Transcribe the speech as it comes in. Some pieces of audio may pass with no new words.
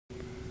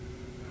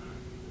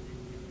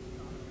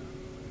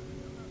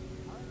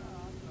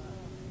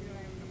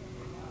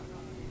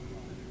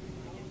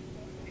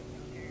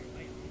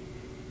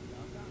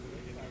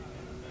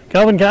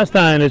Calvin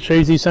Castine at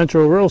Chazy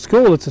Central Rural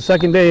School. It's the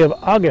second day of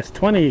August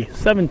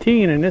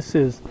 2017, and this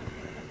is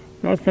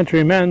North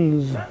Country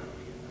Men's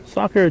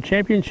Soccer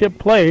Championship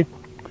play.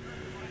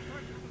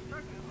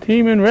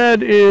 Team in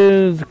red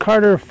is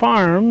Carter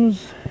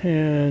Farms,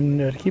 and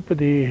to keep with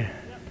the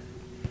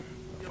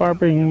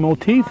farming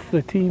motif,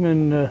 the team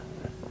in the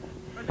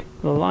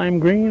lime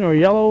green or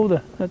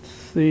yellow,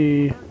 that's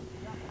the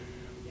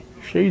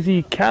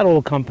Chazy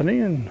Cattle Company,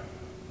 and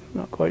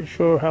not quite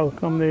sure how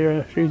come they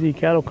are Chazy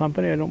Cattle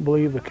Company. I don't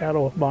believe the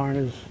cattle barn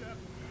is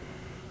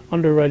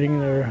underwriting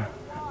their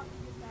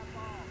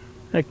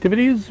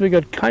activities. We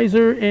got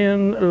Kaiser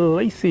and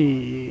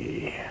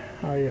Lacey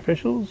are the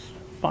officials.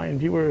 Fine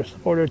viewer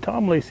supporter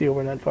Tom Lacey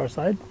over that far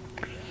side.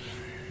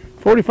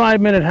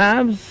 45-minute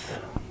halves.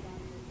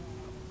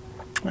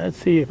 Let's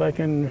see if I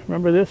can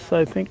remember this.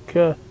 I think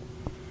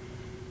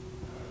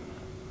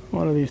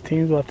one of these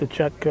teams will have to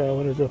check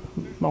when there's a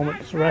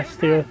moment's rest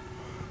here.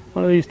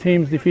 One of these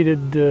teams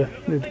defeated the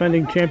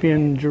defending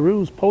champion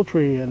Giroux's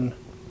Poultry in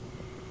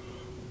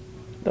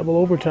double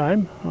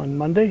overtime on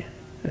Monday.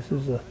 This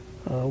is a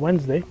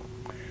Wednesday.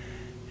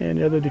 And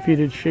the other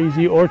defeated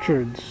Chazy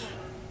Orchards.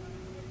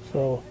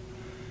 So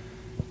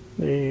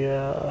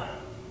the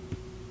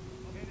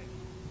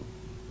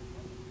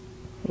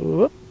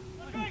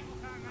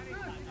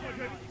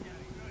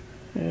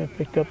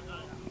picked up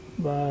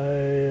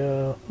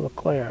by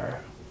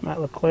LeClaire. Matt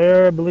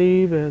LeClaire, I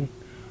believe, and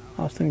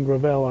Austin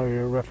Gravel are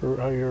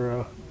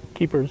your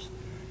keepers.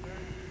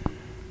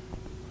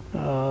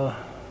 So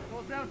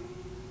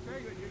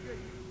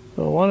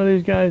one of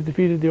these guys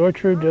defeated the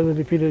Orchard, the other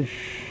defeated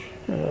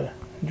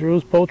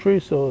Drew's Poultry.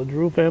 So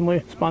Drew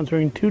family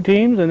sponsoring two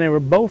teams, and they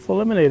were both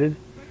eliminated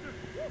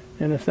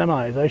in the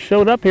semis. I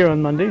showed up here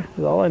on Monday.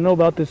 All I know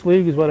about this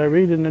league is what I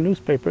read in the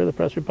newspaper, the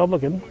Press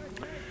Republican.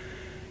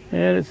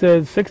 And it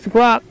said 6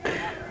 o'clock,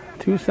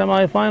 2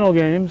 semifinal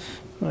games.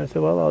 And I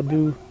said, well, I'll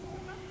do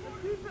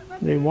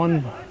the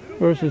 1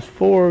 versus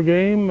 4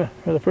 game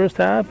for the first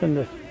half and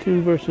the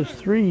 2 versus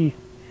 3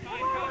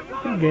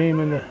 game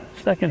in the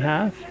second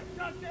half.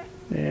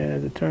 And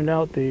as it turned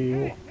out,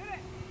 the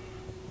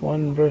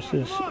 1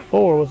 versus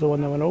 4 was the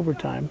one that went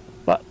overtime.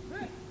 But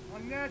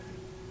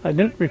I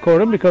didn't record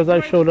them because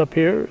I showed up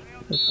here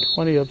at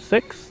 20 of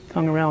 6,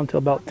 hung around till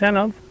about 10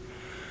 of.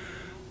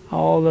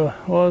 All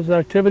the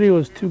activity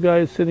was 2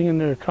 guys sitting in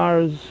their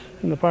cars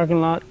in the parking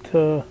lot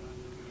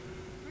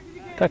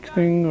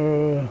texting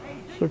or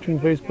searching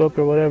Facebook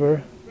or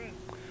whatever,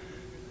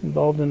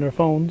 involved in their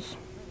phones.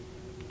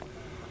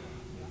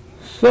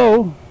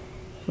 So,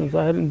 since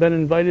I hadn't been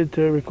invited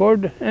to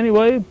record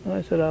anyway,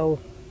 I said I'll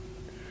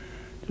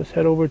just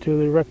head over to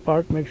the rec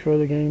park, make sure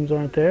the games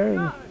aren't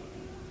there.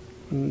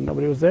 And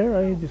nobody was there.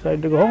 I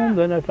decided to go home.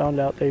 Then I found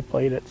out they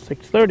played at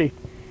 6:30.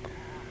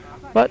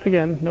 But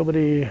again,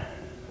 nobody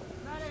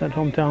sent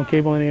Hometown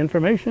Cable any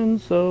information,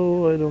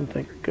 so I don't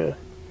think they're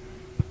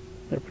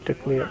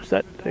particularly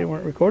upset they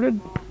weren't recorded.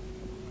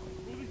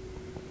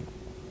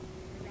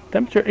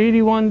 Temperature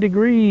 81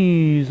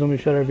 degrees. Let me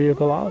shut our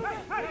vehicle off.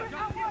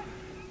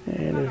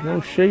 And there's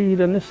no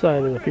shade on this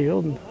side of the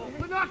field,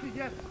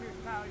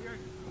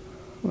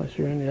 unless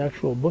you're in the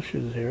actual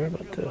bushes here,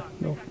 but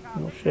no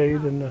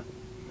shade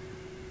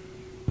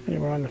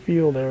anywhere on the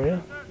field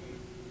area.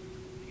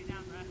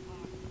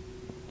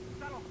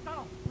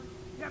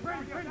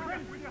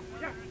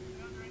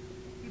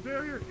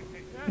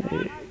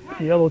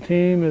 The yellow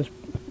team is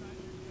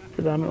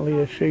predominantly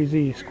a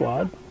Chazy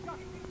squad.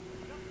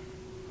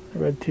 The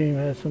red team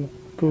has some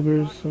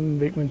Cougars, some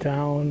Bateman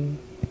Town,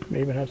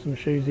 may even have some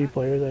Chazy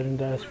players. I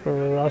didn't ask for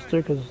a roster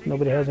because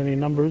nobody has any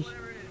numbers,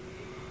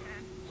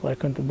 so I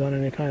couldn't have done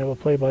any kind of a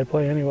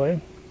play-by-play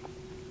anyway.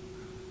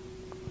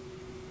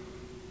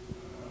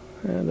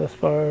 And thus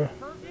far,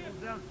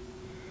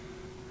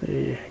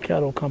 the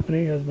Cattle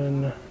Company has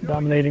been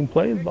dominating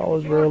play. The ball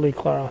has rarely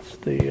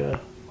crossed the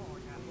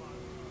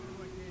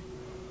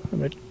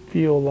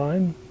midfield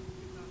line.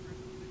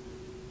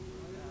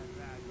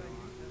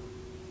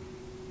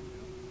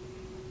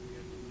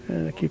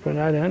 And the keeper on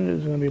that end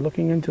is going to be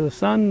looking into the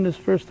sun this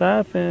first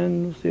half,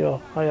 and we'll see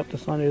how high up the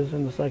sun is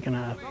in the second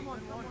half. A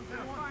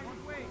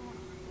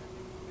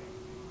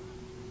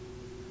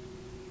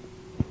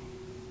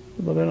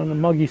little bit on the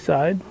muggy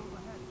side.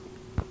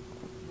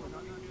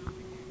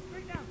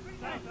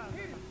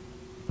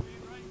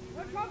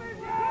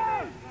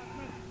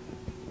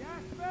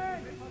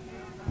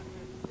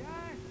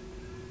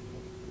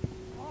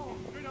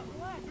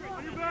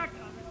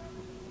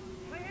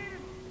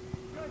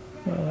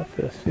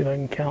 Let's see if I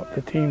can count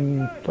the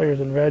team players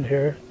in red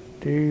here.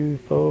 2,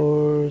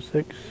 4,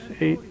 6,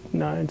 8,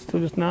 9. Still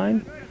just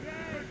 9.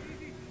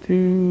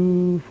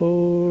 2,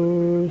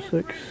 4,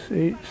 6,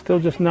 8. Still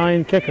just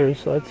 9 kickers,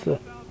 so that's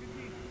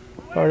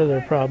part of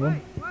their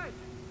problem.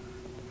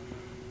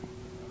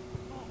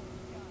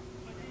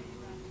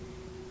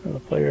 And the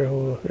player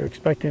who they're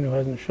expecting who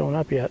hasn't shown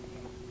up yet.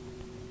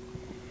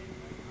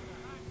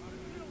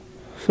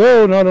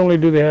 So not only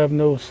do they have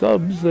no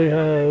subs, they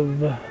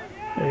have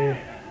a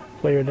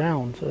player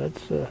down, so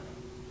that's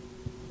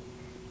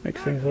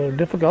Makes things a little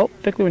difficult,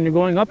 particularly when you're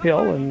going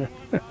uphill, and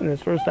in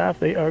this first half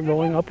they are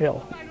going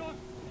uphill.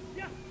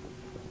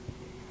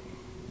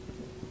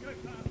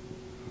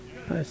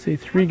 I see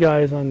 3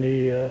 guys on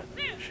the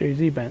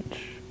Chazy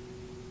bench.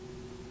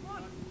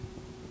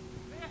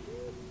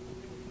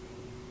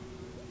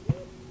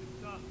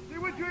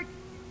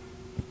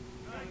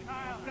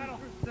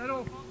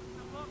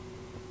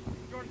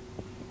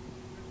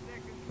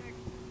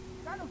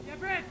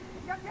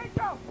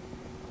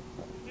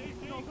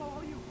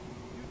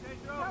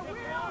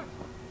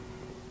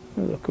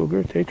 The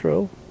Cougar,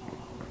 Tatro.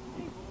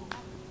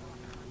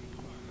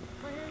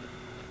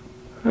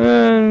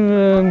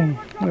 And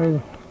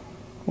there's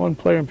one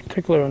player in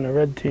particular on the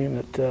red team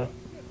that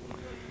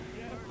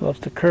loves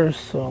to curse,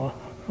 so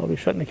I'll be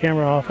shutting the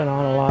camera off and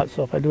on a lot,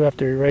 so if I do have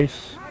to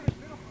erase,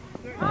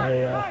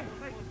 I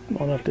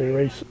won't have to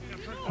erase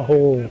a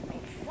whole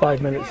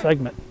 5-minute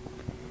segment.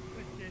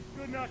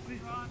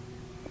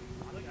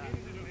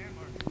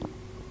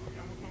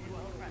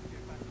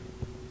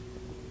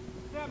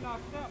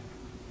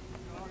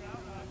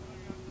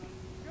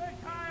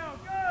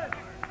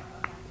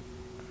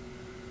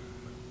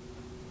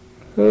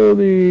 So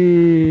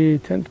the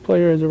 10th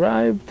player has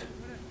arrived.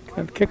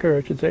 10th kicker,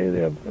 I should say.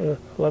 They have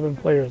 11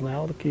 players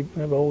now to keep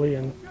the goalie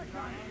and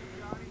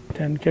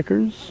 10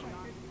 kickers.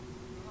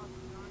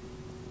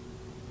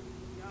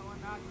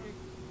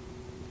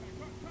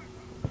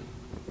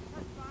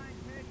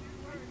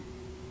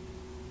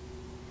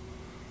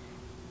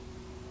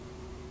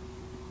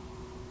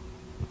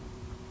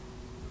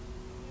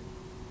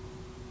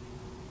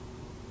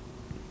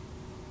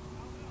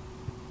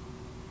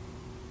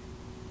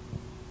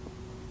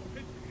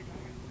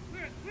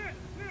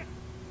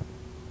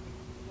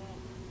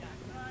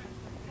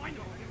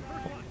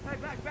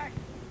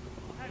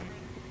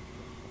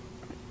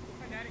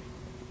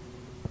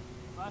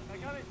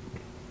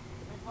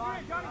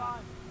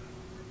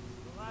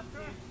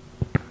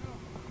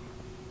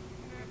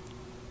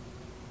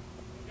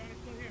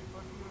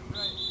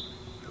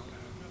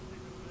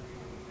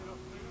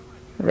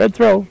 Red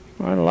throw.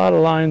 Aren't a lot of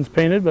lines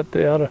painted, but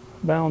the out of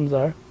bounds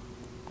are.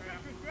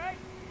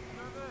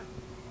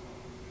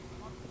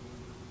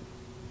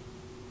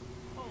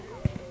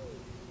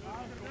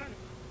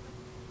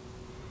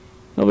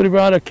 Nobody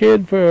brought a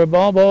kid for a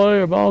ball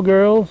boy or ball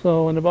girl,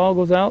 so when the ball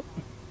goes out,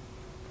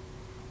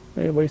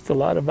 they waste a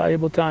lot of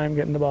valuable time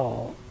getting the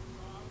ball.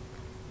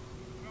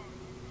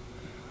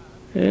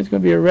 And it's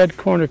going to be a red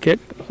corner kick.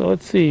 So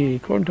let's see.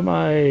 According to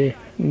my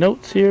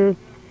notes here,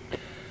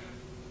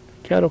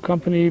 Cattle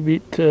Company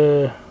beat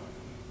hang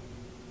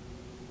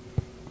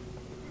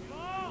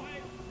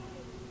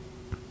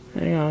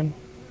on.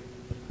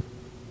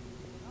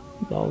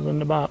 Ball's in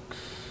the box.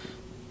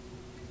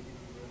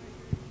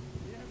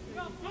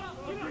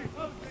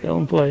 Still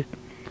in play.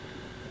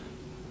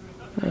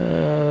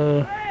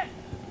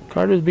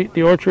 Carter's beat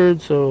the Orchard,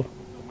 so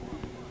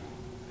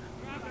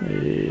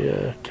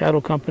the Cattle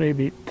Company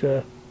beat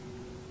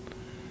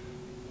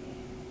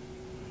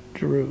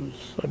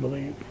Drew's, I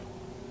believe.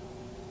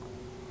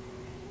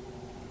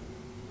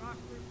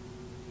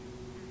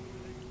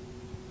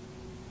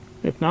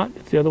 If not,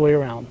 it's the other way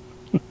around.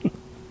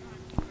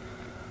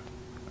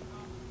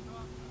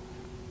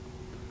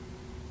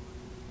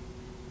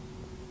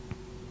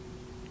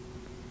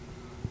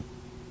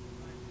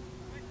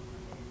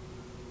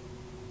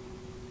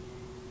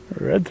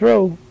 Red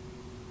throw.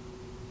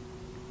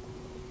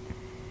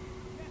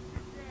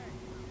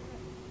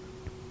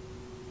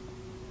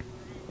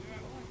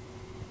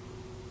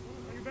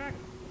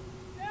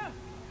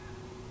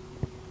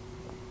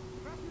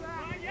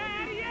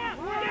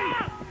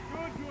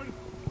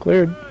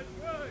 Cleared.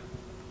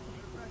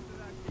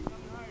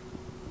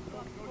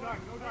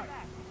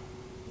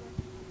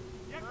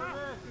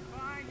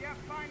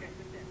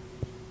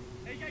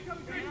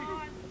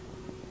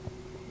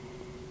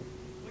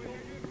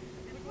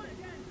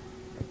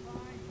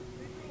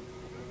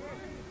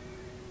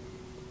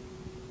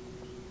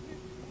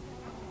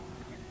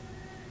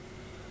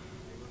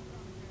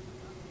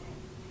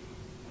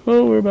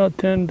 Well, we're about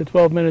 10 to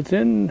 12 minutes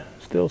in,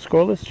 still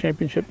scoreless,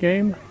 championship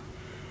game.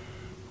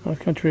 North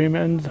Country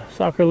Men's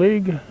Soccer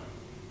League.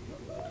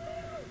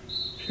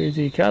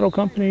 Chazy Cattle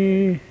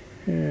Company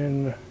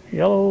in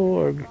yellow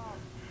or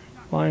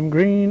lime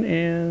green,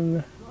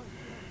 and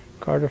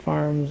Carter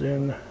Farms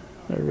in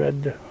the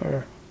red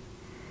or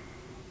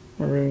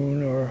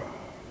maroon or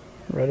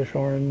reddish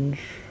orange,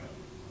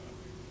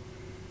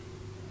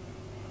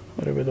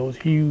 whatever those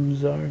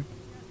hues are.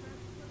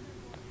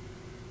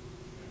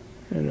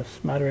 And a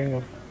smattering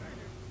of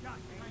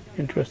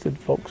interested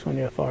folks on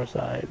the far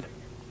side.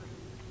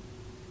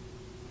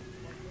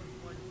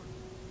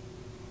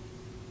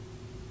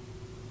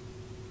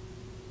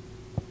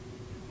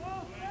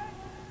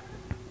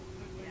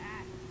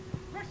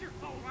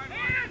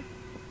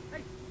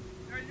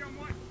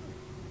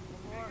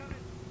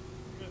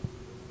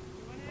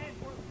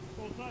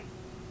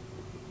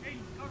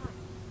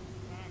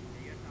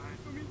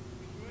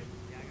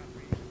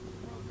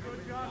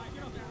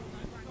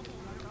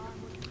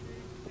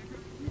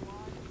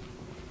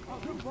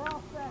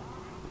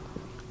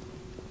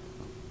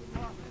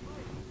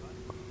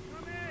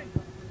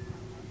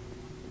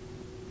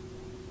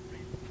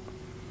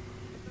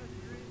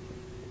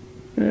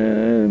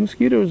 The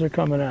mosquitoes are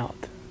coming out.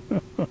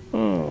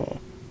 Oh.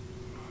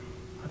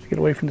 I have to get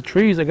away from the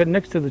trees. I got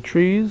next to the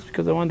trees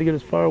because I wanted to get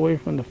as far away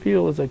from the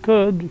field as I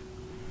could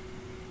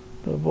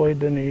to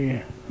avoid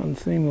any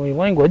unseemly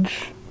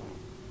language.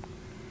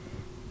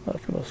 But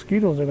if the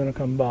mosquitoes are going to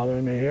come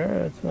bothering me here,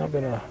 it's not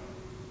going to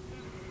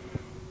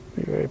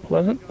be very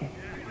pleasant.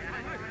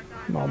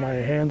 While my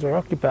hands are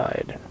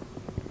occupied.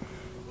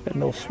 Got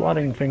no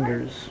swatting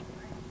fingers.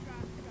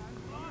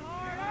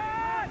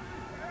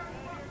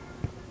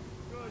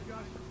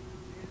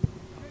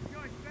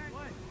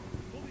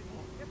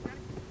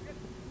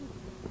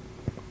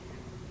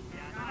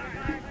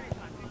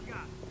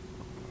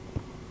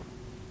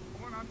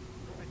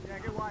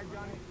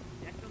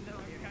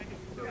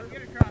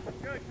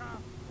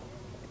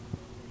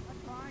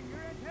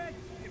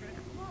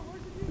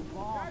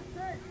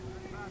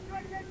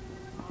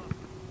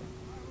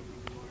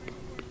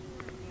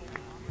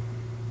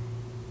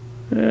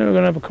 Yeah, we're going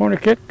to have a corner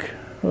kick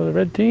for the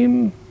red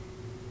team.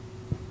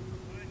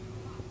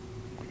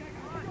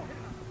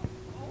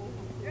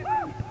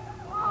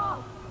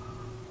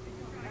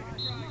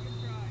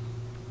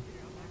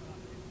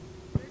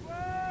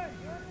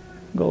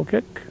 Goal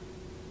kick.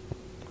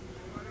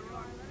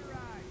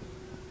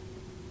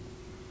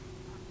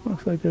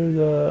 Looks like there's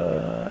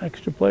an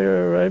extra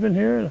player arriving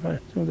here. As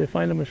soon as they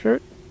find him a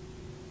shirt.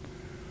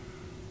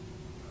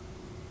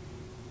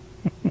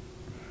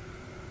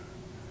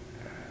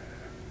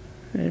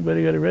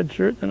 Anybody got a red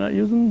shirt they're not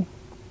using?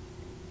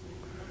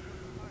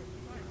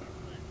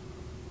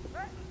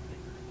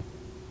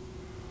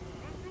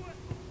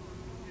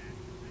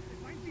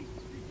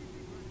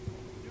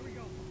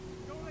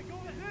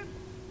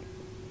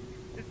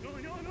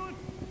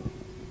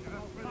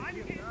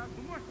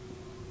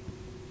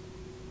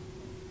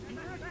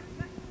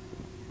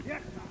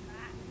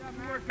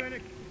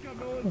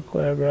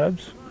 Claire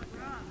grabs.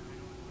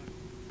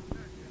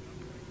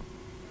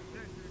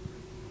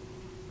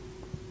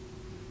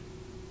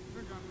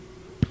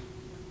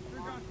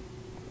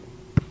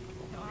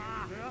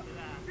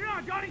 You're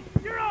on, Johnny!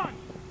 You're on!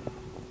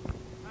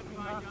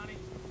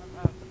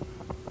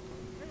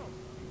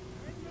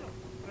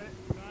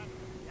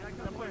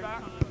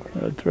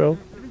 Good throw.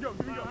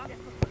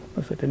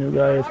 Looks like the new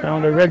guy has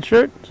found a red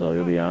shirt, so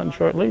he'll be on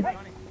shortly.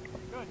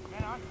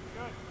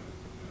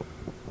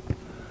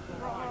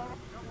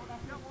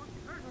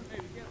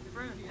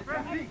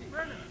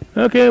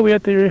 Okay, we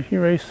have to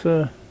erase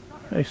a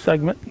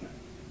segment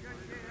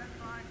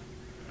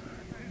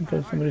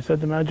because somebody said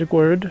the magic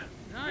word.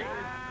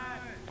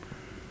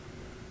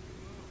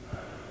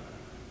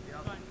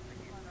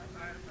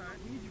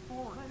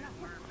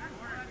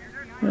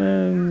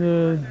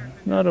 And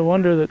not a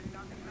wonder that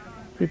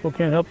people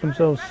can't help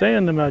themselves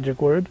saying the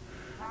magic word.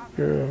 If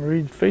you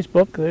read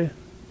Facebook,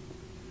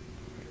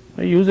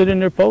 they use it in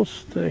their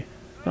posts. It's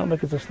not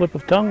like it's a slip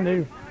of tongue.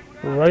 They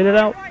write it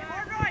out.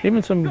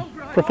 Even some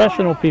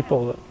professional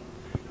people that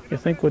you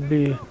think would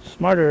be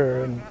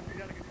smarter and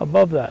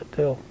above that,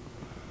 they'll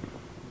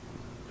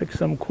pick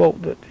some quote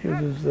that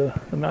uses the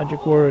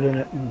magic word in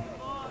it and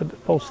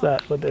post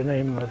that with their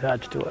name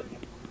attached to it.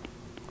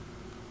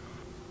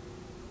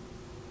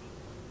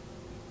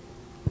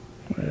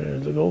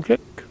 There's a goal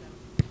kick.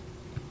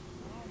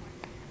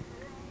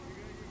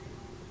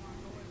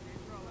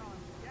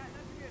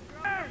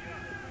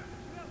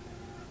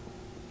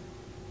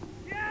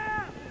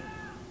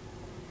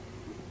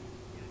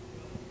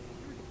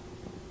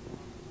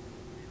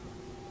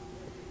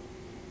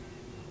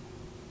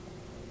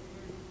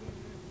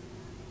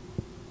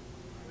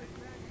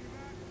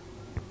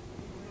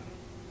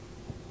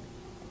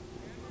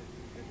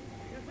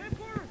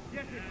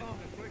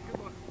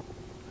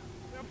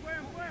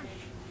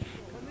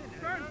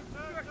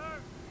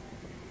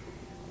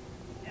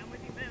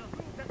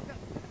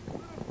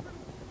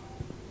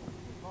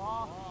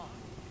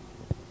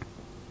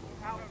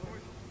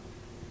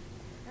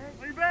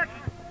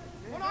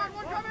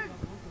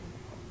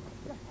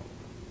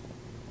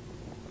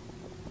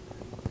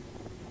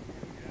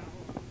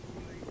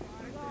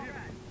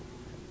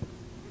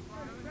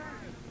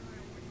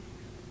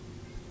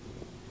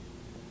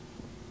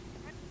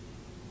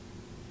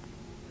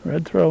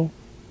 Red throw.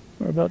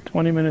 We're about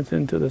 20 minutes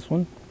into this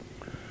one.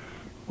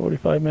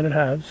 45-minute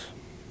halves.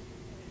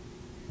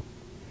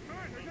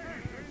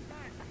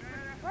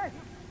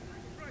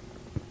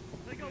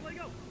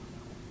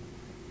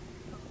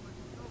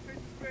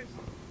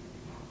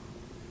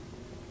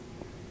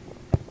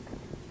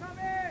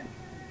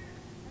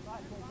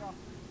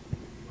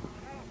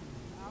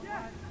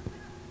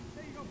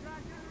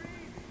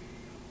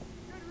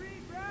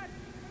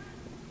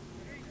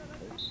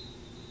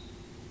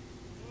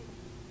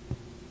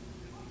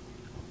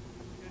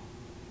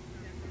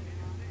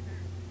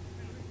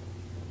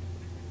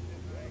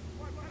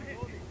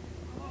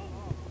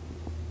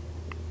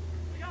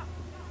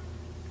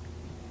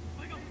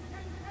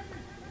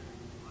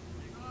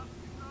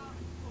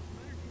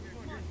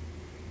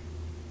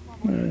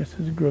 This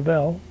is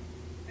Gravel.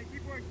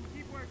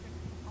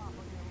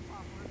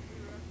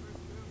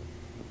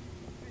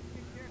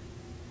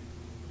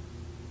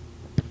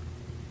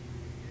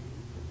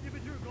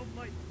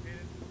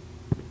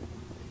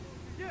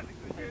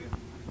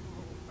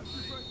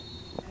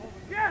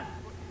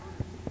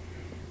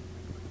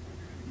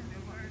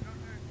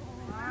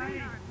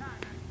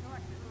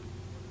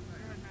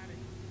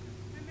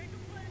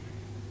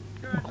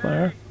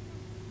 Claire.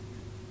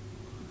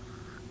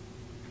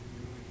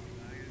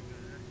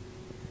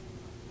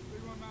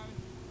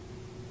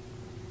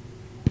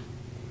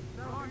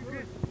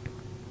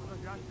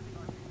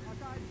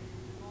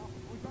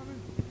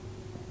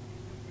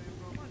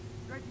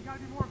 You gotta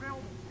be more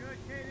available. Good,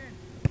 Kate in.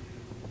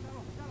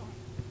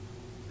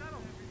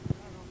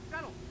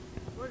 Settle.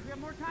 Boys, we have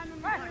more time than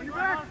we have. On your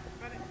back.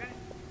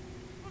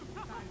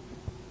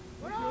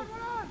 What on?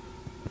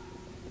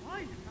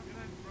 Line.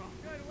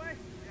 Good, away.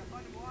 Yeah,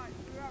 find him wide.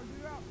 Do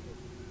it out.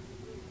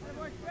 Hey,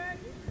 boys, spread.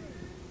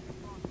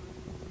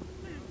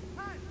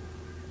 Time.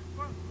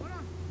 What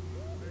on?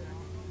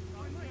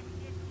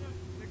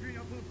 The green,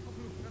 up blue.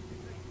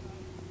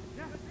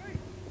 Yeah, that's great.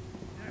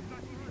 Yeah, it's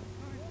not too good.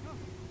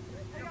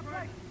 Hey, up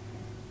right.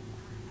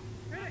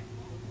 Hit it.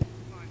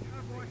 Fine.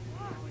 Good boy.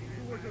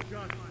 Two words of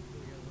John.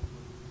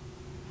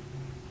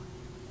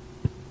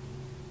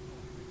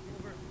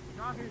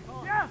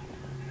 Yeah.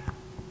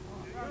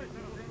 Good.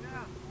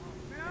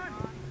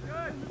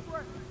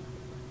 Good.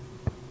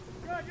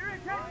 Good. You're in,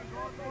 Kate.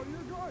 Oh,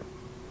 you're good.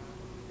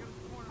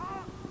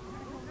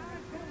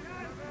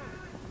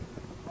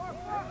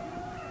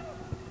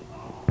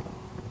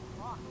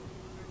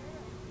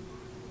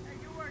 Hey,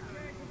 good work,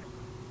 Kate.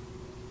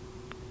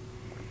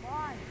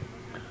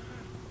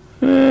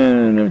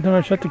 And every time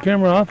I shut the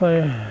camera off,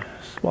 I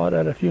swat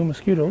at a few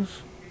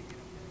mosquitoes.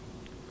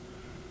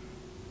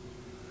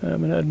 I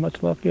haven't had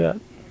much luck yet.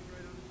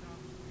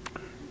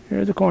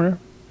 Here's a corner.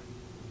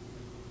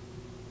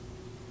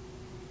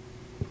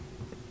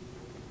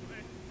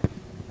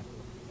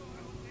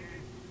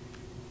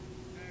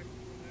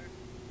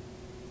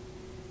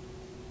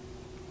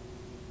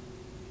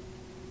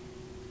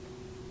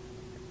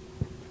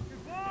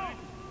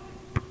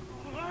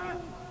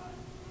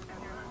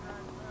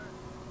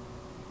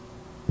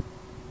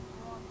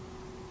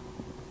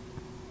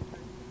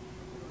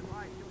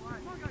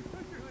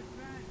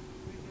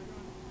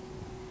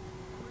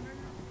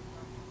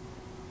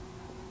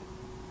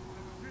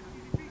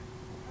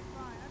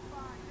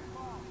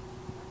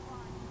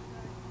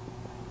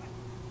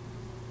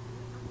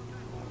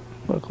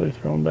 Quickly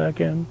thrown back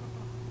in.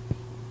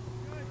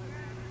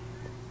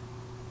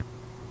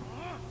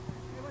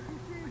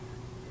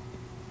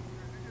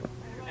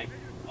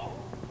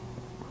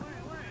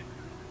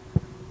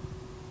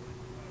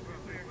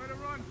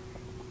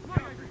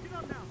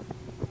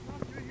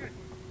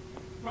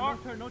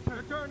 No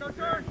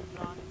turn.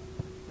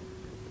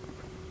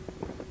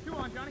 Two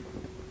on, Johnny.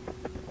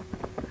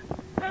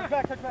 Touch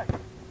back. I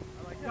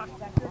like Josh.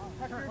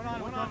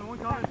 One on. With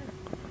you.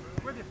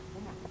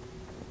 One more.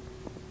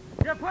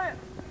 Yeah, play it.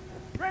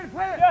 Brandon,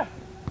 play it. Yeah.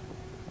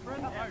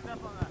 Brandon,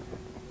 step on that.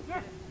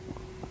 Yeah.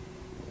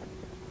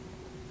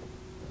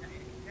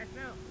 Yes,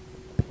 now.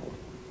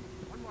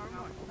 One more.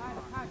 Time.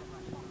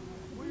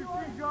 What do you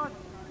think, Josh?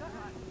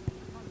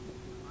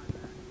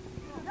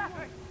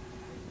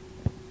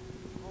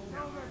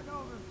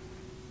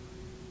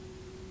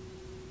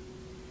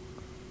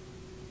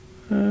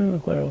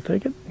 Claire will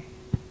take it.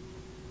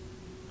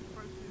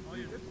 All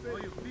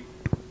your feet.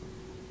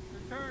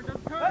 Turn.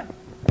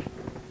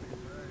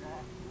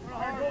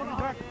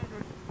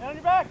 On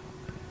your back.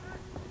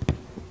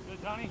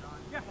 Good, Johnny.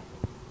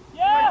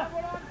 Yeah.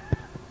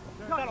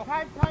 Settle.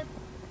 Time.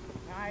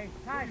 Nice.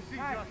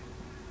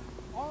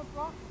 All in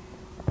front.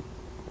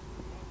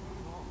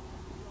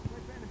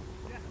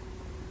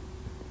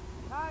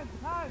 Time.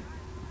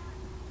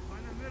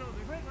 Find the middle.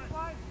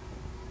 Fine.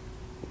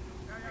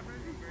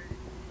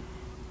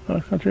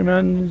 Country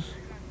Men's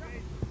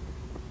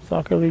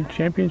Soccer League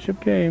Championship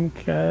game.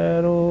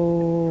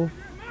 Cattle.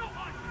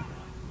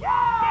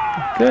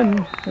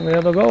 Good. And we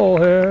have a goal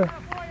here.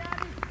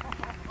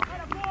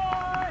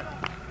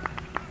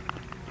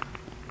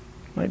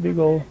 Might be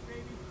goal.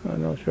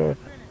 I'm not sure.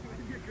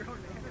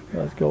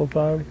 That's gold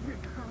five.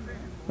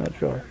 Not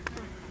sure.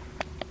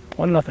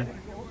 1-0.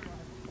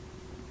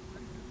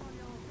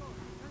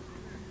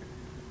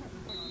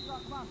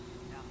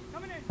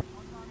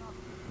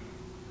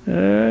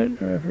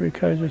 Alright, referee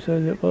Kaiser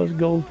says it was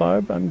gold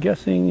five. I'm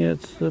guessing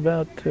it's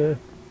about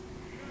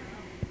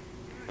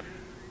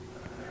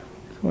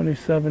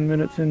 27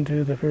 minutes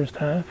into the first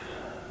half.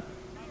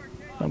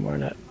 Somewhere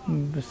in that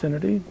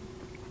vicinity.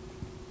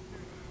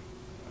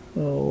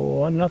 So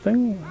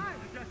 1-0.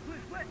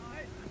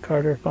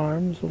 Carter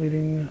Farms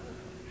leading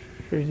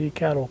Chazy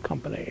Cattle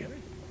Company.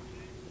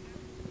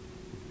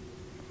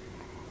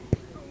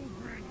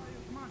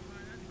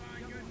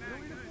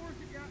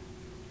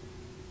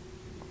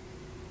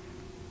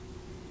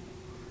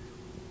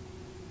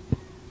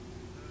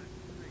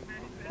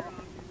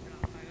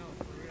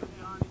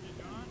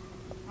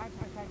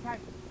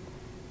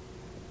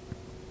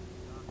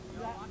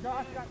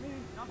 Josh got me.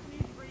 Company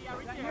free,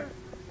 right here.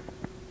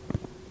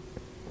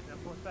 Yeah,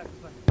 force back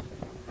this way.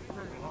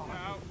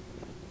 Out.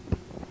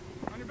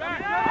 On your back.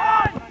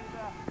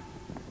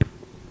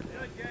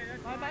 Good, Jay.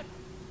 That's fine.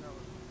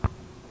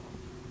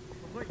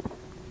 Complete.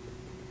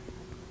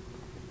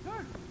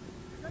 Turn.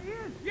 There he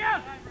is.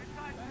 Yes. Right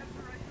side.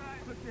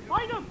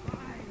 Find him.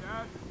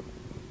 Yes.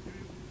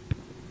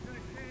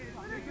 Good,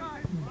 Jay.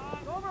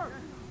 Over.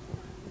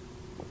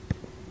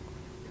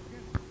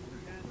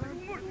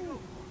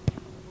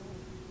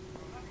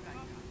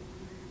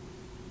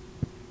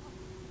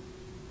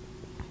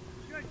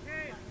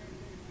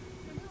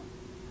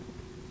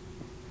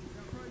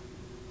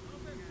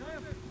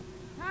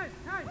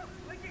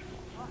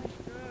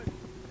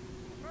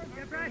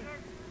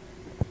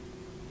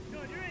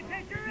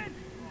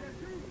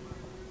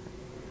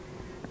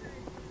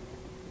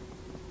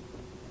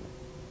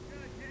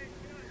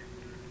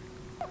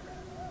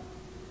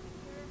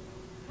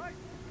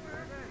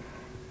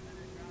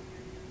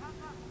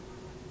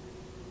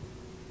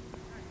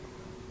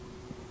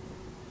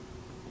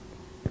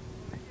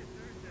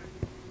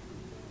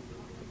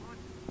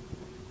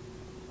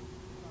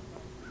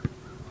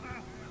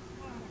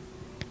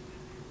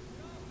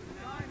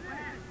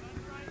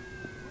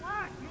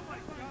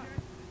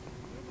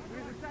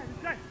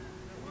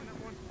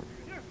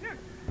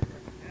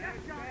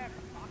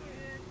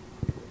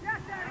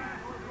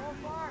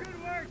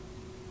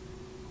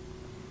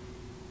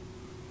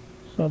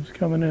 Subs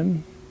coming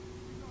in.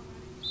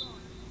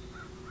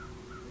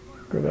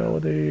 Gravel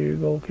with the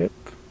goal kick.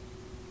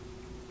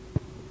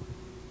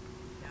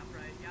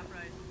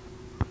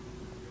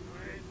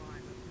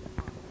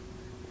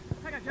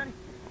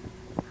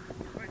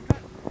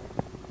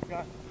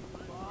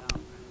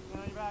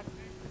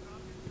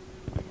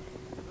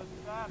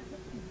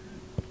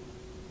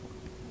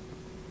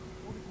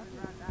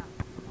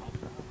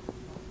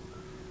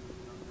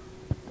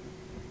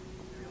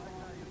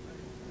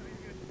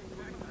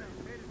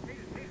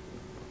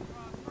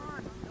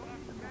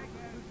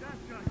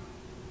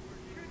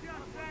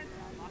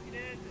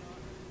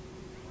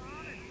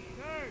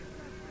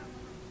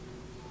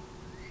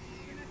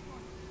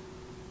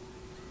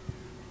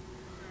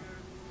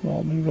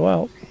 Ballman go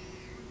out.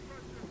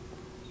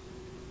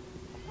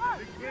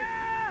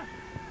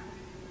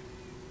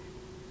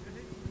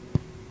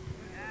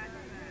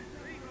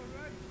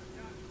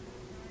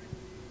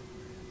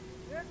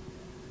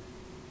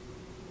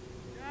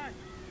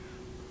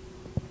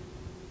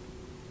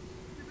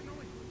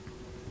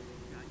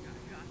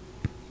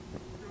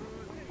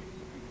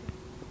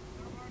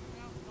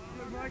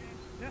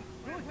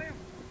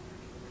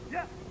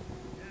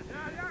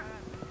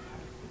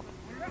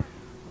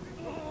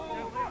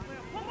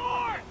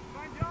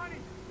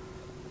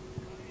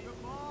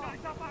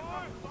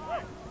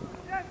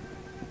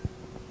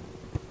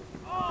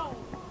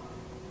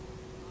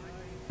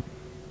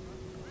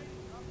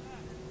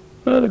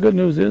 The good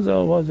news is I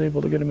was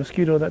able to get a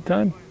mosquito that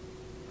time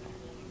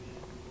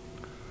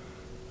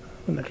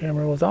when the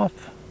camera was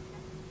off.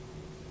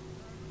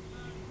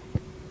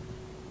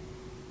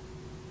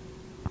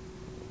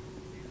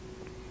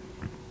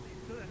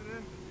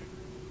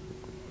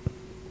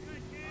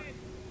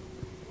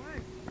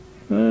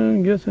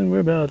 I'm guessing we're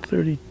about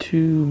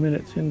 32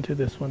 minutes into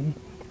this one.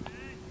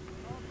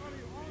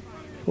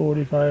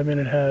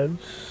 45-minute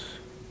halves.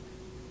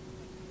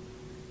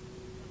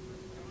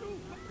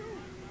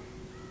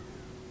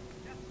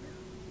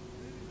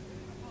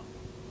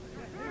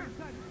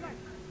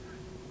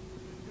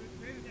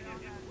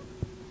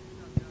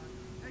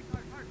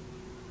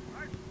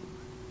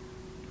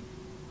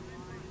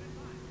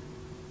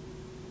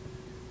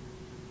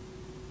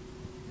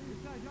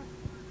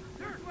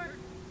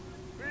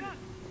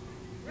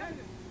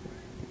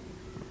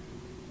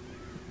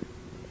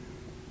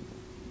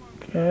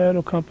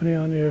 Cattle Company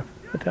on the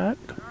attack.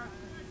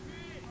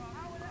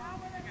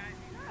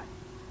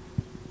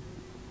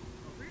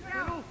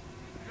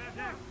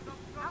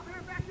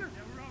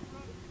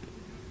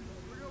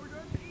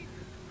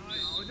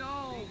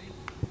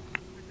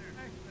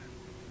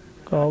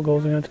 Call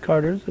goes against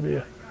Carter's. It'll be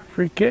a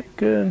free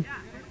kick. And,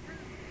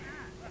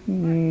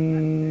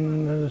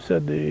 as I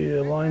said,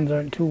 the lines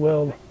aren't too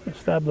well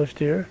established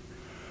here.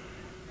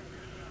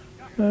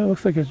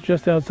 Looks like it's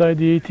just outside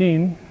the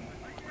 18.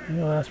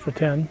 He'll ask for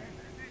 10.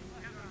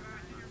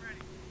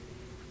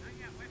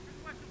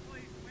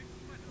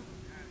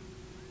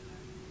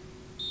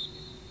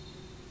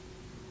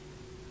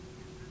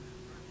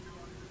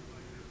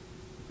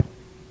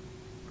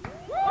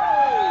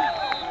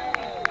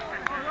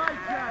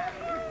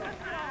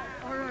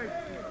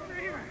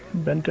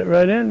 Bent it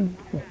right in,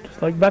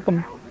 just like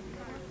Beckham.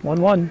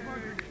 1-1.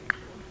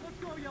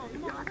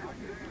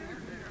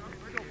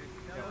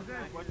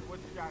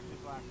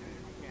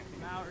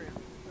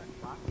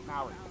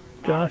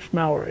 Josh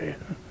Mowry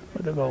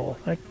with the goal.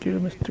 Thank you,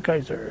 Mr.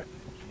 Kaiser.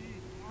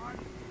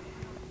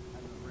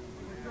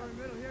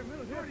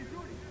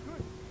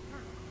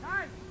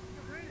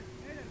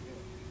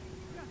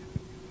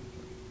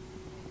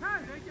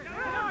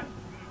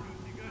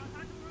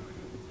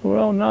 We're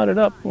all knotted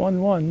up,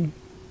 1-1.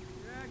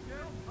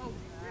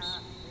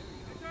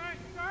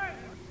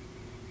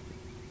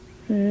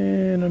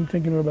 And I'm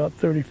thinking we're about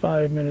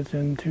 35 minutes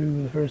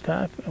into the first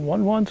half. A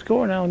 1-1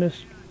 score now in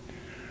this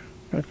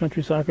North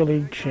Country Soccer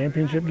League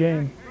championship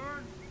game.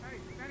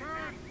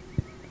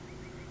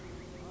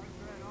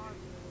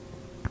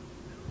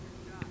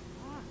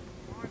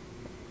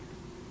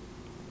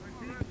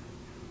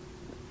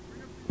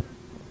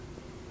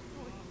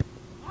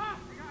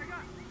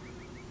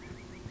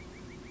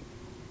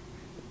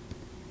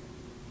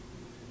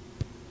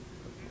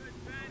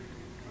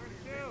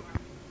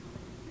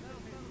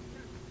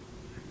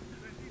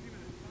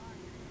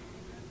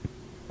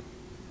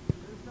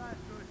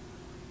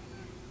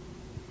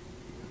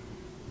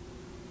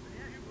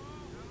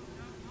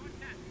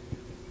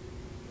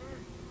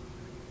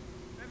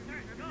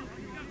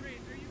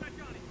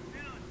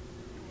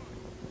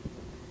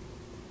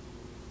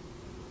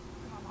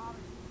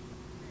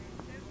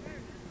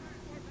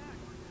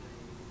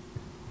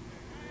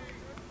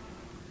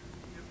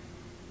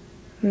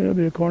 It'll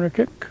be a corner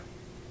kick.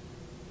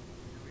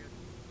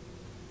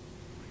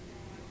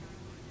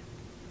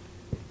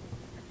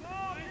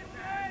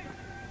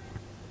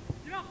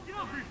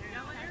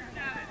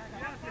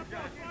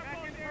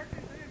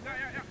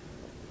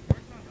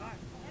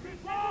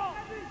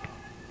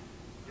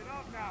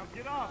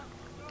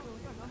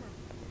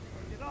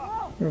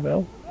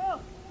 Ravel.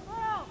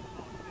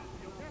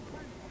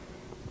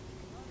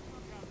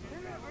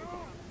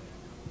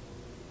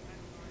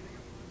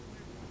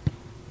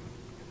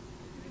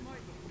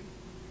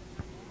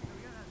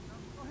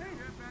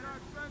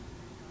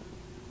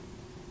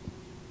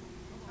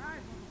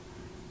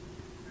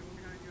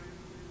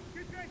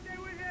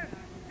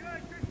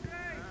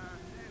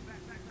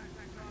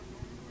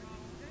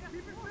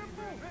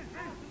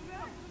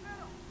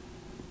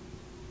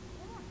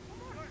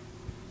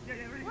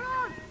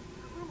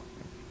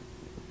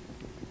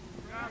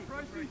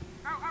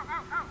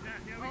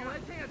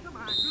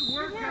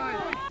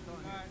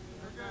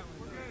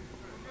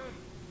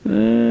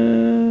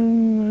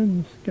 And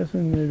I'm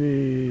guessing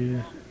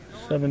maybe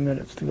 7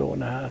 minutes to go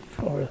and a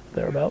half or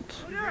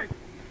thereabouts.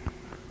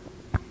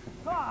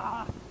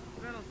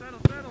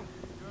 Settle.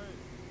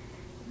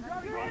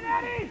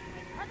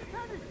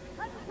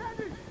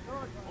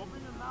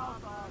 Open your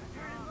mouth.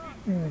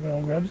 There we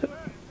go, grabs it.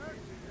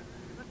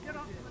 Let's get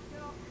up.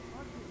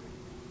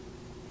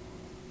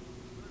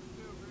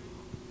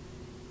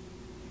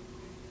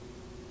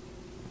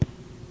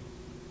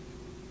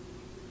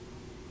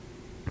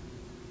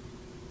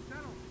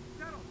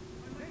 Settle.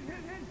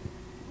 Hit.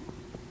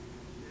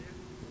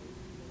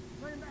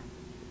 Play him back.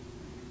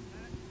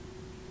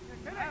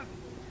 Hit it.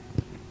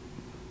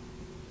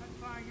 That's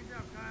fine. Good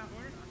job, Kyle.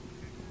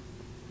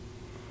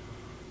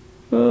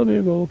 That'll be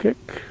a goal kick.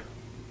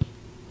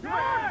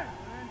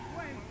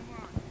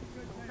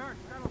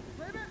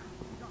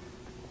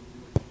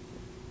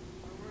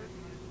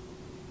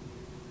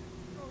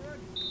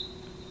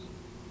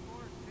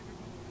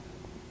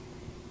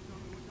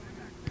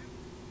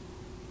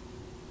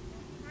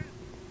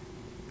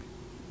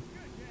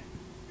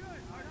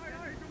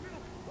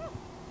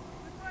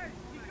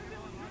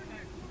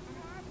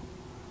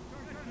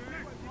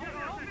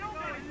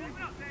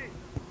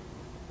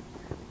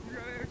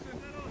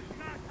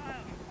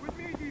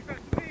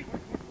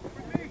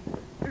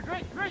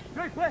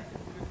 Great play.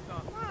 Good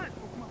stuff. Come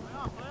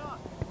on. Play on.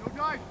 No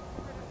dive.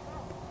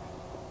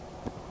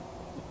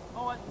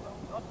 Oh,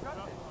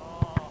 obstructed.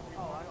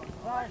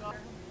 I don't.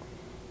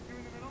 Two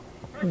in the middle.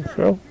 And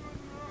throw.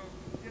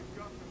 Yes,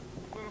 drop them.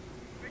 Little.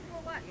 Make it go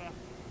left.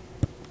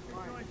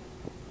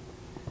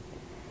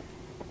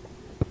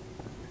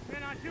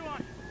 Man on, 2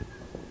 on.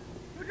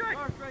 Good drink.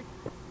 North, straight.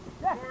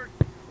 Yeah. Forward.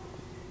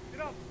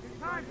 Get up. Good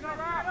time. Get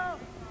up.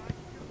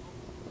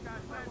 Good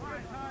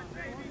time,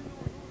 baby.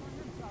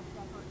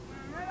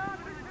 Head on,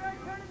 good straight,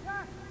 turn it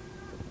back.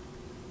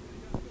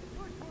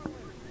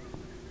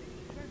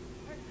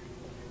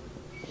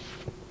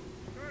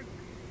 Turn.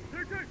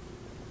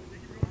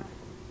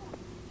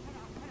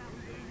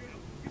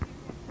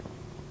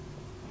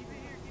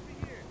 Keep it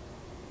here.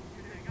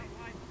 I got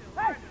wide still.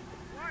 Hey.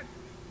 Wide.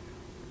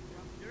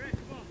 You're in.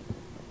 Come on.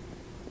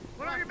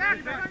 Put on your back.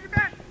 Come on.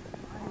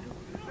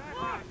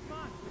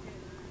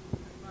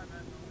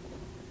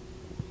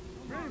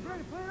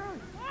 Ready, play it on.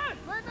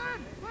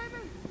 Play it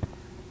in.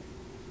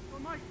 Go,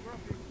 Mike. We're up.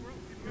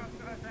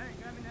 Hey,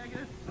 got me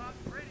negative. Top,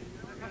 ready.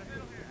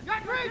 You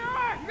got Greg.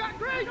 You got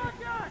Greg.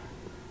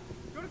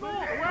 Go to goal.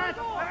 West.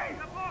 Hey,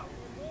 up.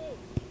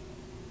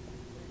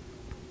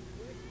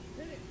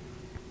 Hit it.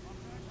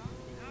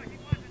 No, he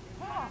wasn't.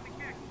 The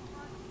kick.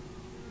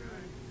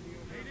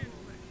 He didn't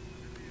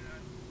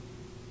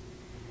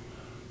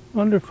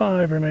play. Under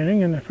 5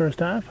 remaining in the first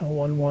half. A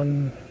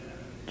 1-1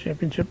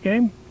 championship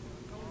game.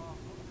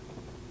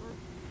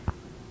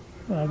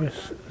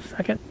 August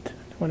 2nd,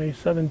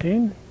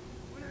 2017.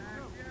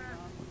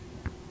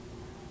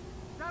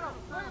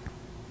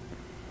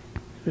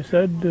 As we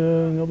said,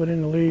 nobody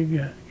in the league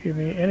gave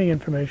me any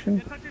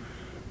information.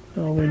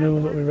 All we knew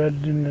was what we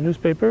read in the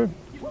newspaper.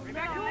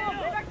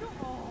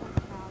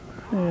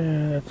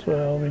 And that's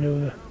why all we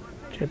knew the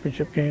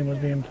championship game was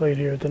being played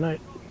here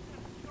tonight.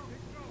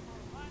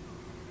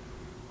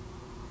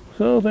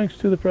 So thanks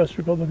to the Press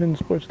Republican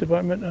Sports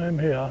Department, I'm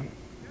here.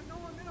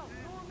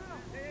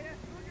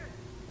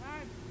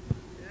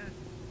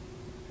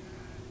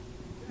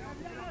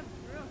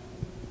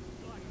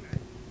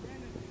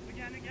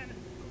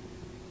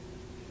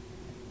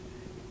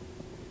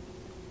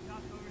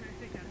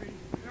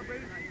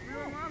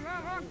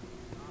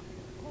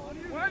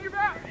 On your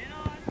back.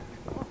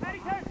 Ready,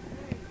 turn.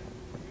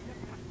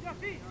 Yeah,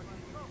 feet.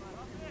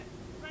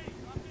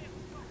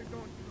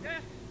 Yeah.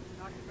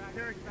 Knock your back.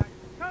 Eric's back.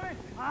 Coming.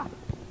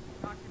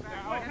 Knock your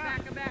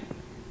back. Come back.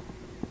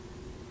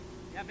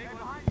 Yeah, big one.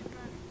 Behind you,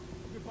 Sven.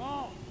 Good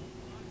ball.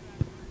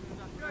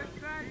 Good,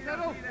 Sven.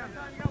 Settle. You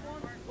got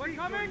one. One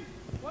coming.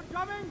 One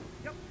coming.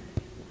 Yep.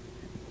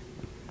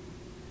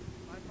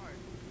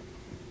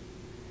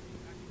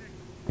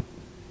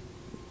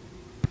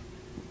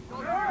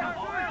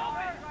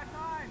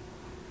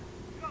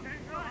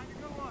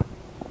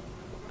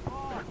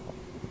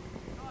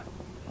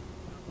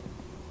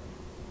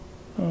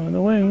 On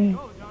the wing.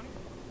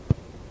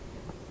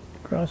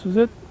 Crosses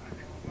it.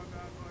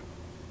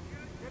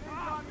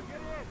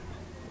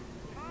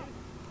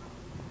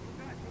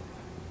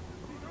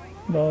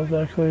 Ball's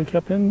actually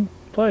kept in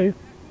play.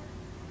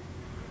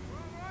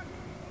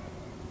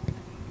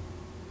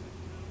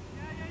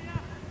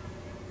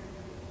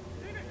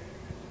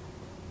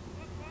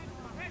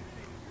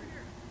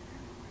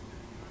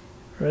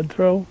 Red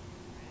throw.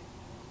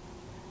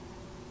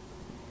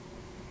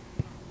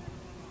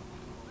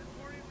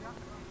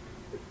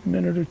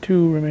 Minute or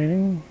 2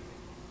 remaining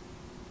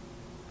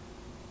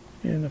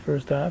in the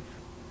first half.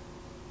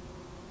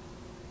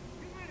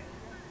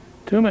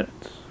 2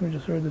 minutes. We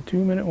just heard the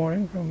 2-minute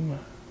warning from the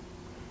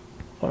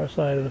far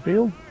side of the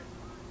field.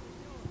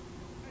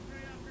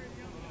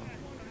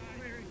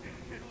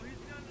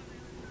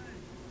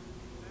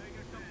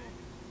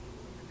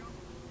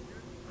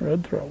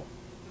 Red throw.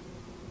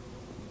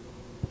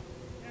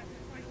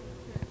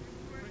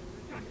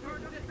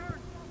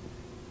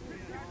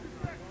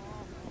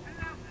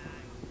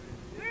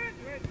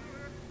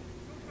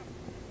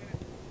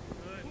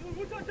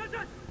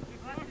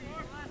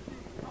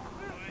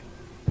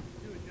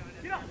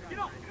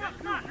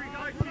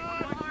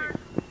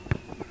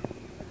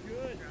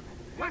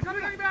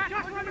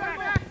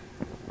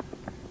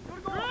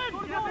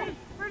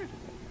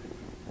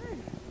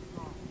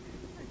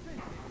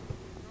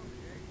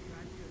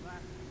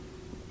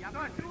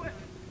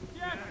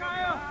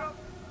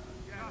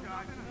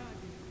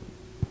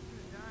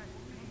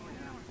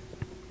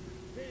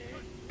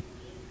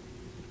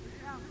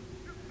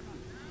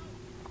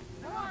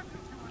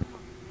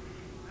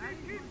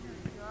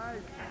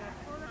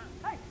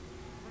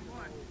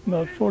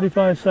 About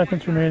 45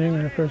 seconds remaining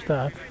in the first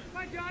half.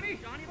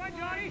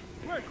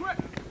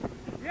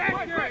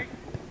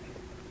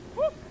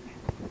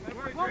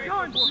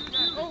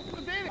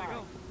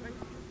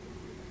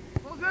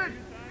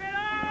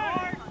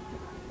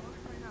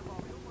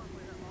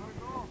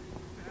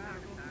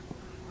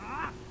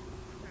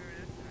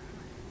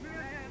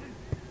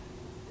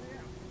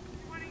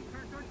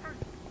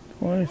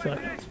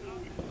 Seconds.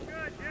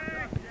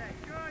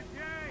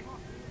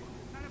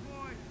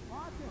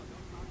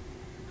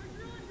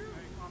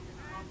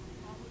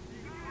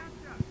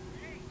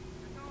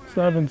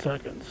 Seven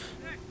seconds.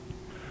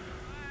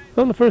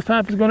 So the first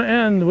half is going to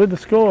end with the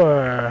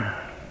score.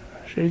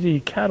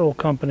 Chazy Cattle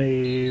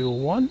Company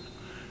 1,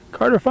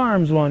 Carter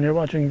Farms 1. You're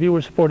watching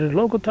viewer-supported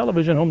local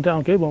television,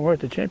 hometown cable, and we're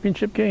at the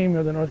championship game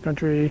of the North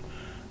Country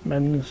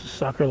Men's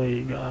Soccer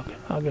League,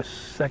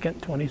 August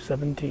 2nd,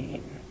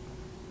 2017.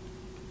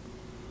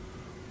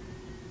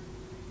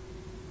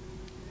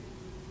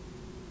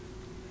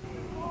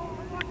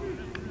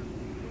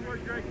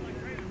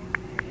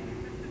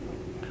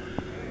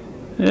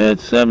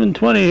 It's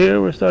 7:20 here.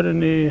 We're starting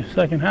the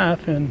second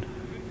half, and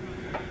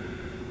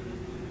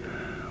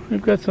we've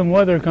got some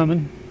weather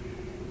coming.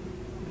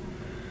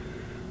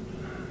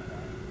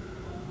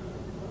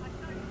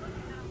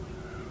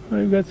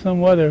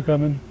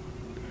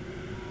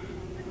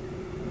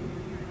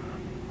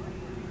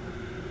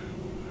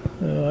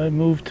 So I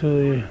moved to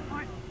the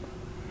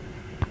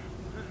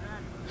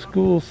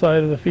school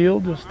side of the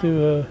field just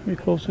to be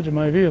closer to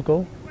my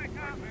vehicle.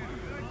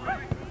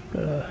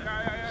 The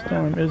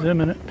storm is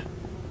imminent.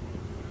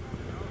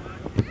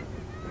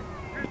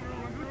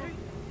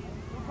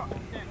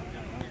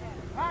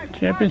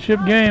 Championship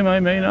game, I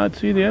may not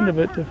see the end of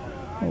it if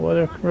the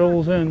weather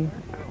rolls in.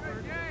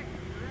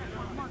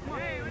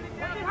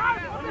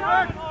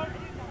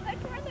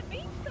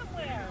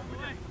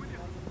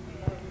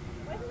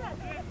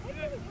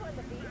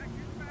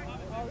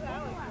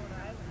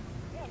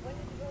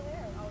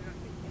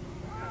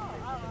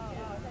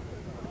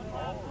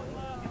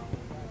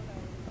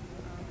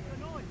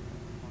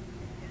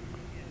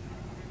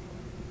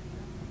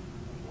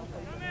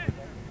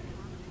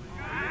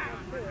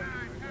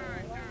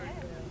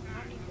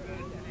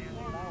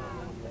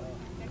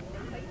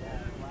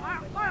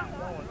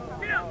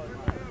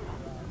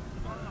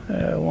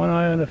 One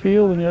eye on the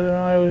field and the other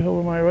eye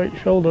over my right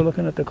shoulder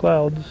looking at the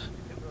clouds.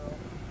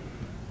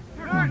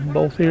 And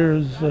both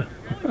ears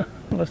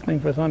listening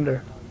for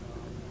thunder.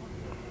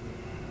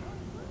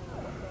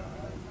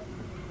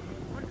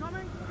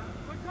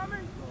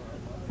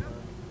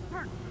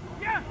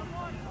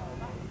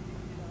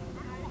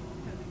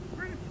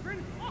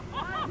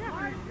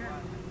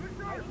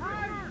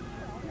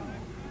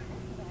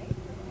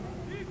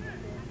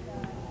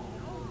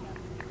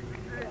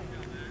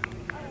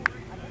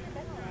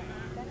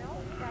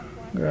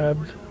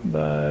 Grabbed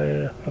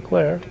by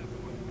Leclerc.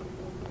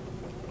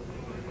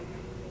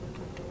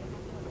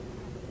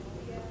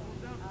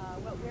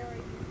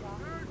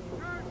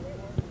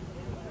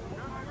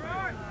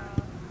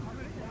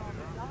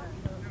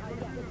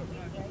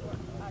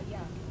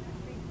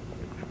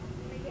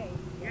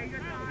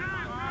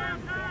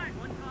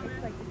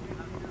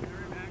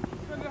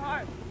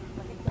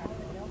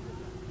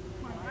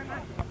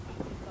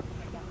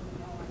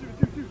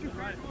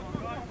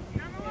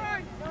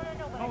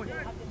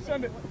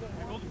 Send it.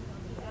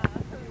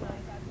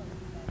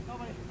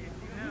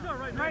 He's all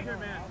right here,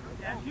 man.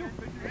 That's you.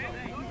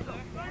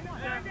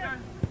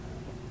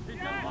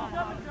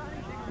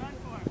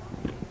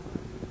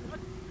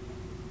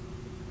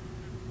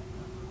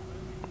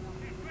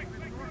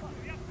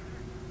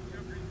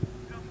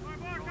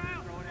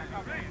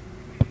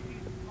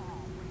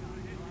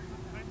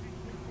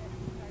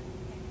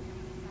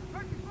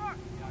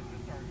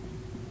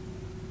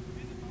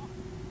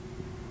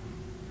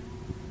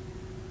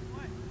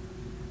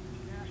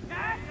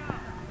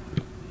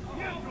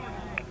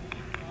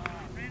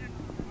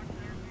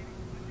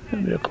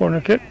 It'll be a corner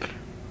kick.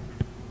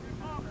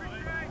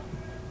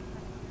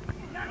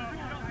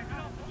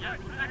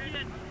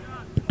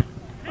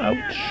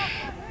 Ouch.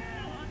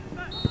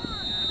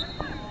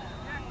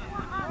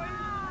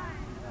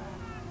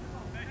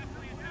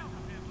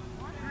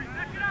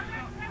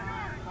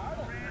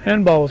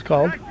 Handball was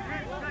called. Hey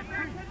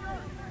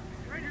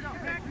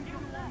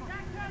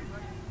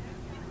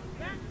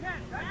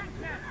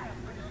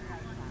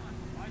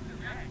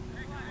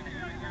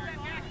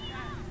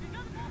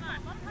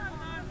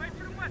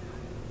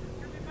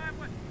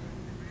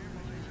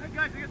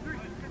guys, we got three.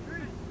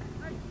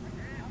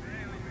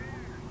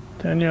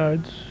 10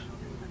 yards.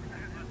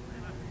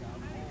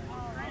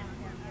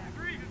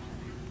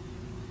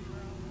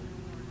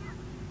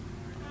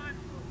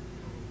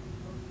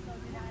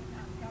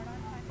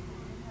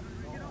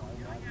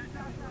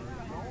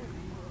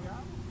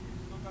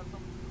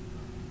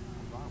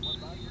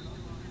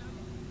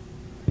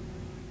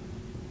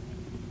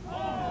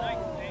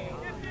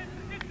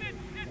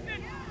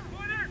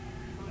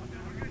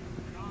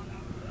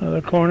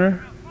 Another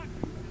corner.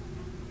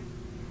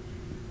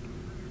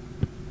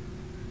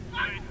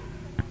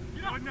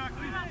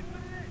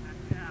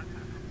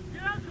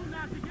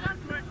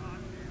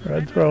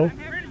 Red throw.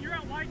 Brandon, you're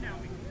out wide now.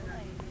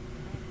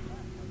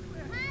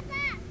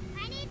 Papa,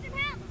 I need some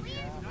help.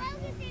 Please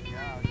focus in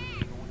on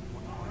that.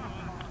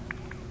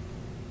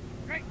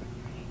 Great.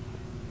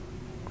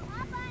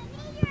 Papa, I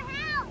need your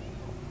help.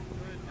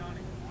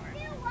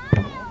 Too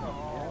wild.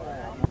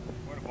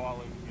 Where the ball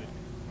is good.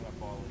 Where that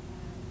ball is.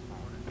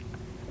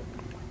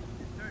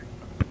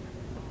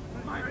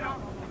 Papa, I need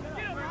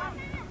your help.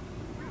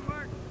 He's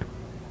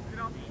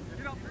not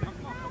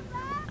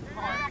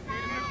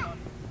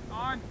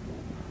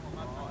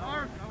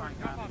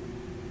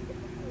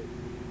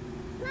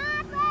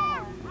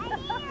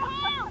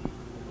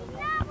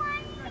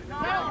wanting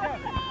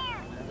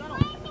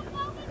to go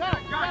over there. Please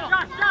focus on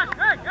Josh,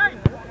 hey, hey!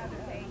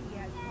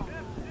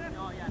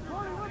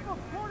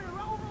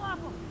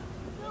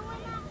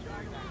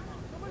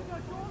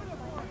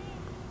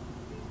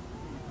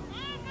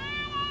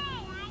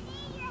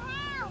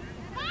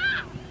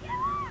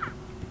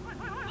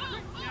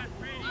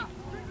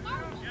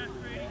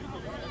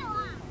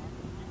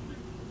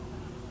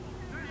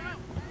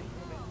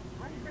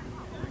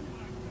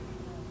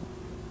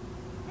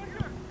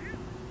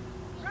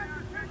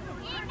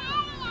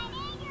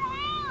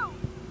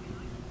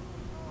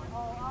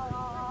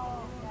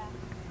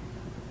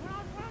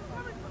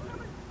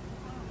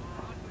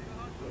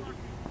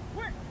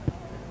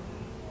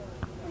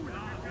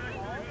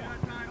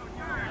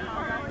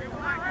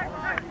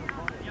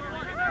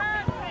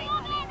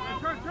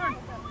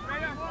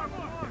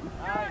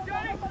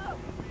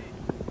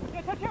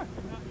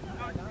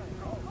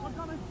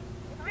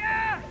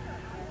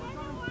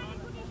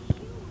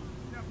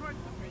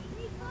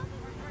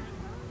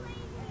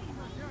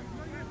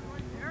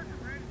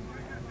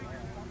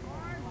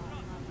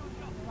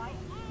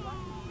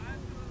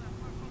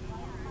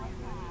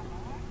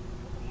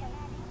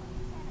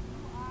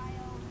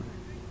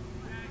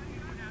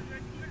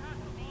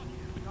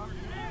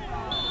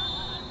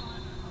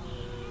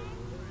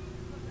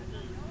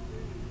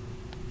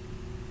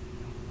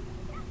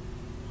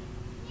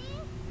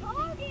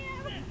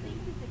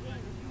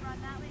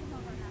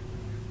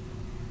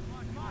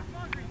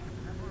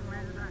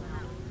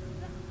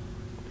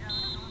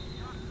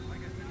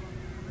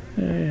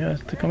 Yeah, he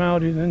has to come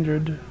out. He's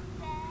injured.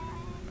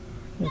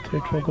 We'll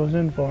take what goes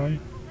in for him.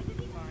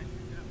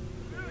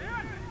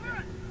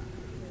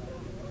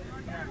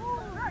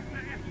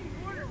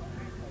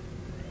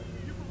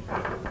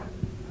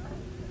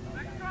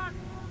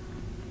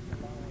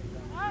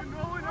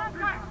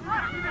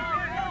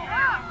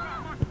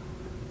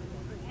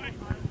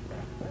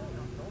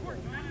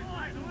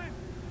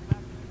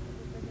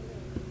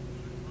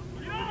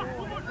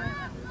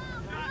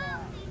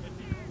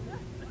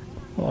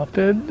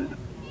 Lofted.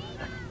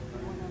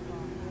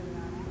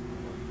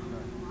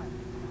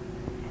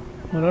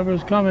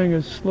 Whatever's coming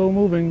is slow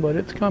moving, but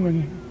it's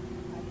coming.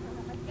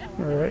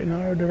 Right in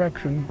our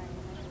direction.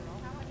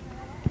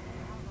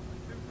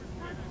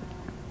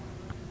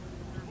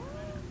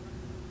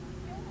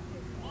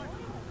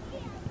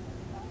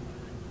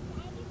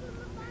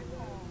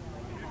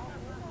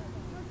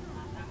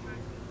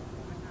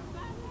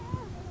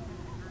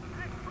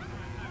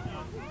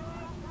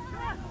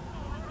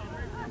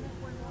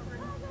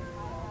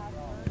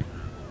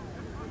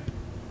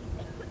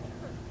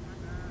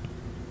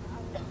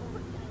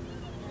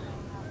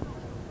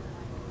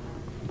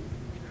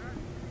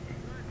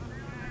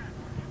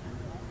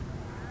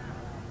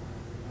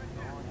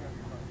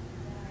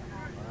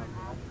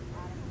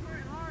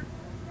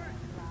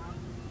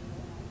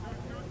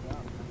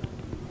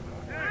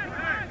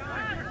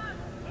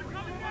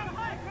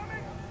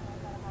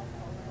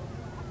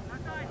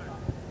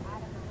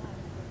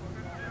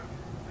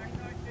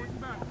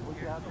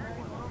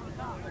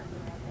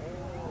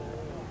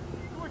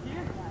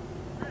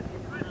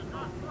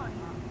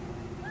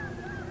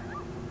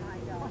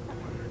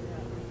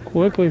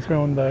 Quickly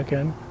thrown back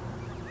in.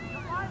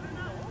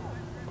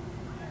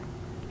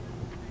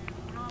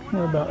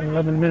 We're about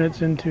 11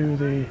 minutes into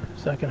the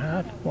second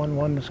half.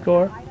 1-1 to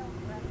score.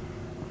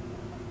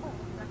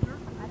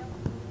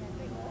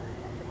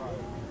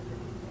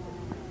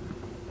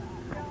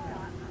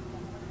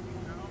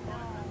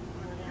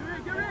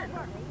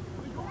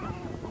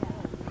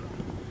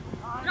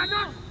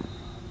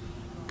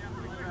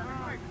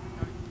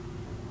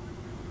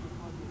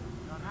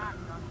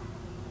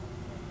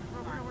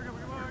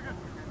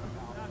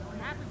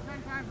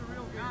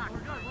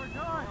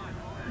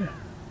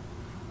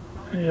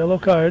 Yellow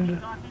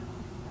card.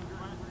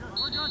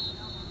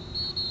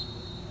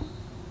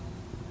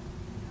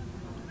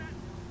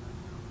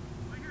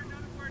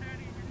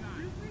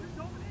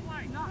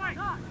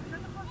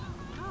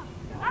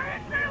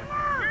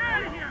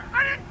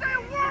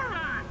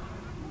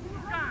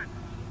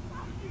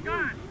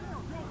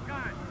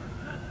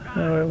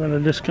 Now we're going to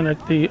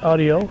disconnect the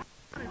audio.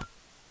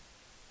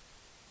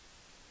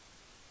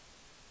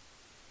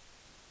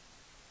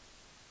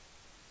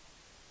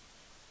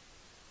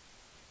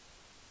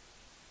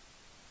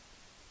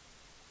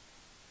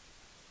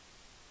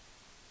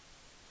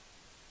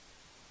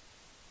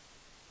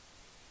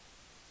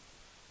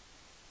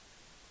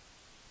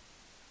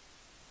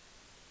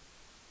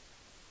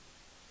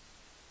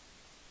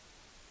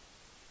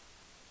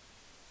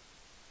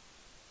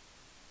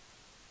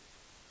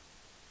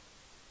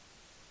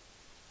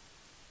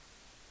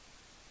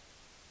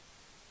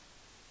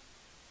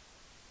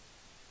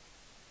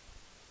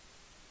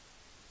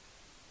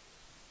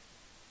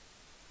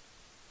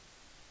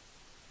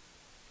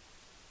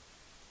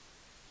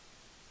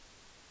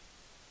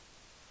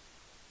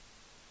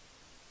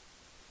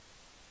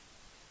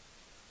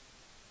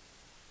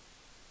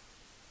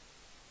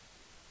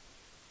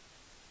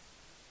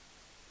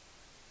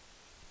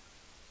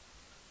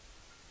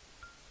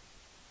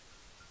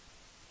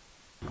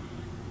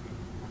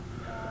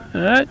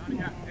 Alright.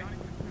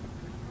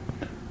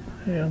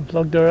 Yeah,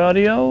 unplugged our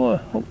audio.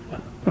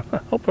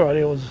 Hope our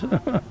audio was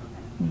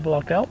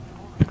blocked out.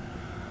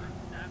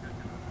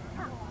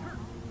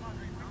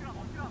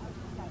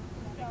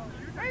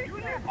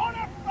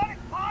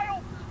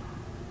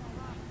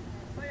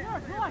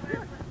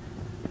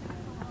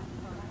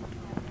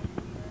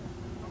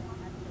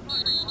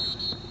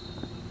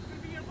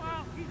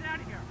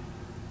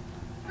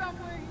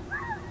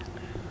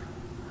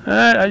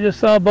 Alright, I just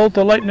saw a bolt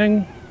of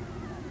lightning.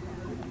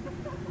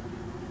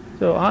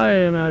 So I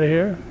am out of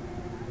here.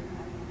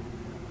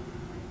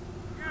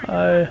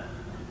 I'm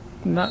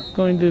not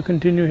going to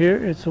continue here.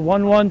 It's a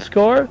 1-1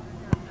 score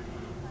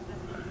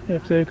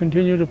if they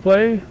continue to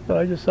play, but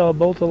I just saw a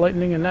bolt of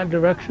lightning in that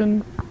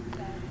direction,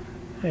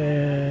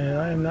 and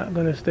I am not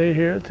going to stay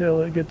here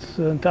till it gets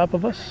on top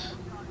of us.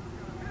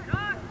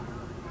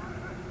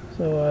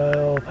 So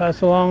I'll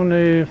pass along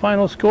the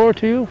final score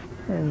to you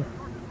from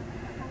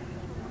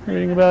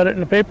reading about it in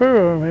the paper,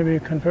 or maybe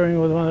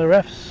conferring with one of the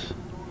refs.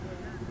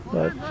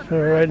 But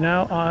for right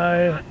now,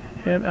 I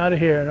am out of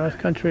here. North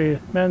Country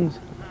Men's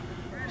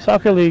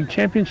Soccer League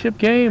Championship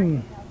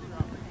game.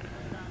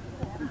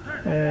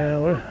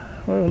 And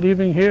we're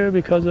leaving here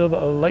because of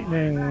a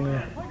lightning.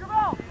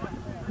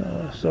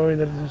 Sorry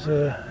that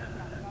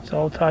it's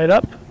all tied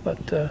up, but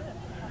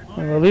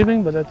when we're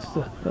leaving, but that's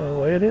the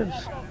way it is.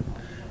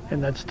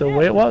 And that's the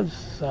way it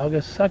was,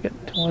 August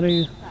 2nd,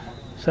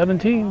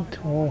 2017.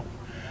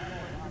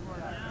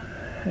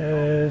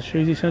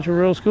 Chazy Central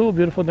Rural School,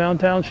 beautiful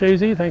downtown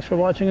Chazy. Thanks for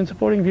watching and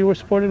supporting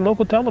viewer-supported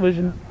local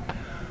television.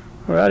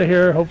 We're out of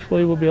here.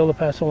 Hopefully we'll be able to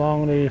pass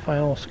along the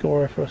final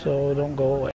score so don't go away.